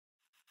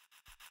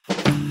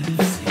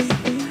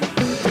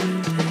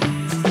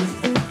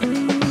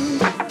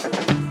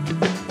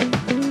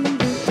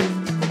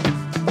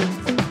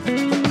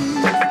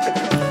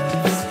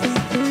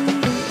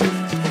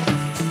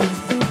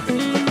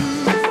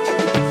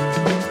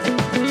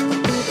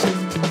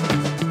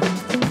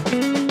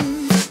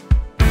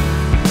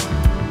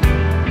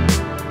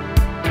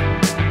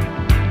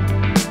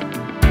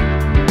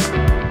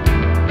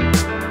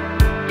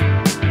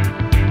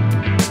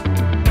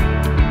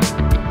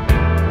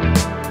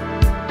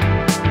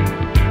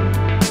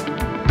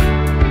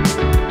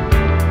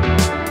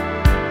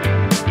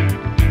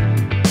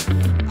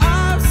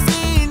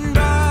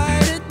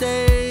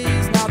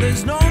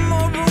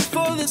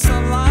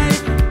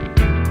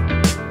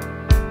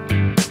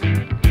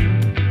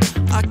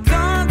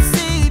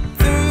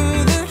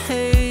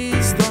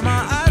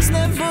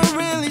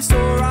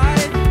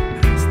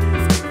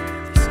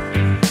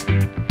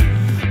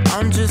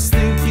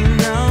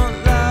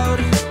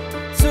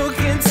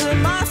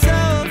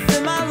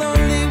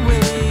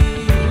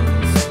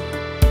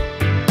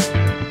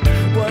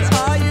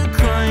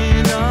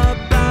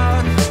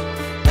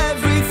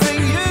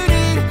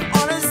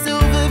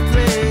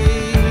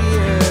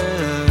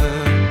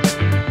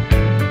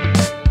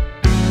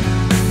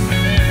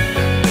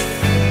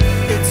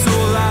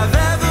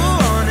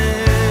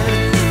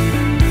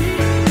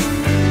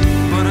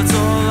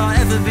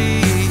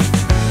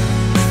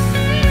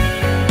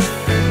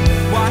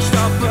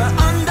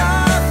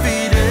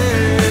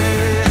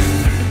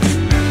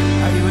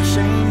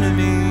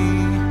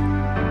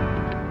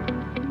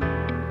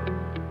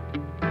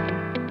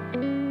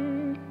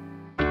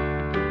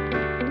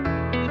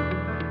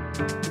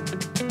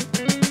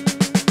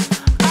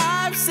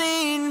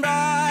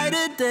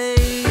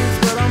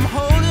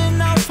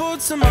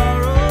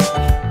tomorrow.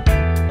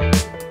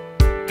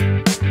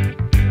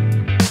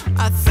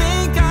 I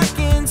think I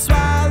can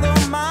swallow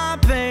my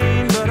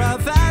pain, but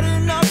I've had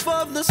enough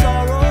of the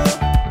sorrow.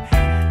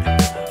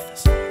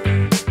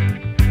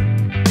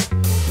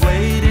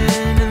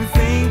 Waiting and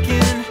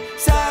thinking,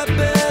 sad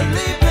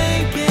barely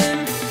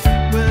blinking,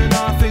 when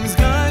nothing's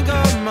gonna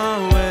go my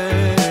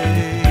way.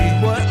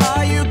 What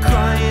are you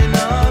crying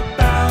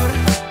about?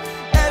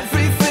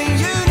 Everything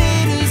you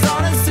need is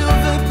on a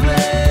silver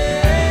plate.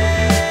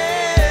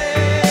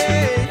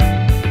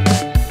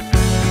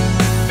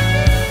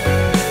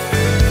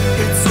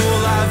 It's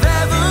all I've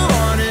ever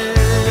wanted,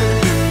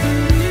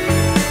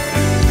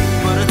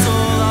 but it's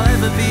all I'll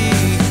ever be.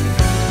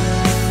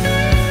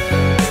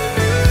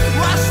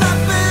 Washed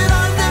up and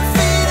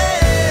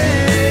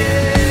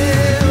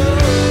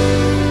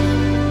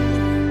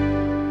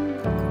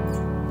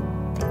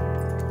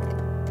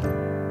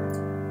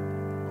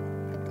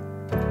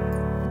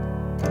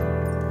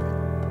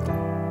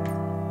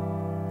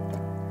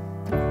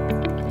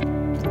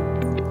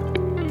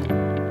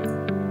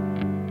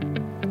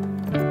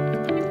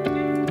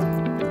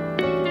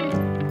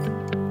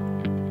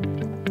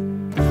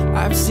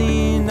I've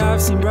seen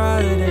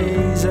brighter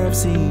days. I've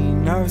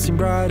seen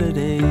brighter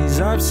days.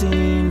 I've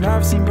seen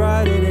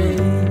brighter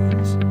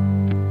days.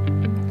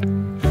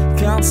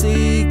 Can't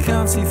see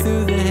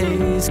through the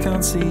haze.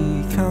 Can't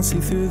see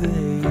through the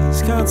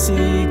haze. Can't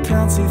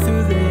see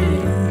through the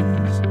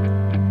haze.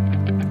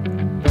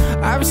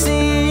 I've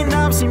seen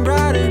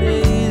brighter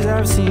days.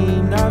 I've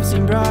seen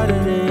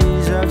brighter days.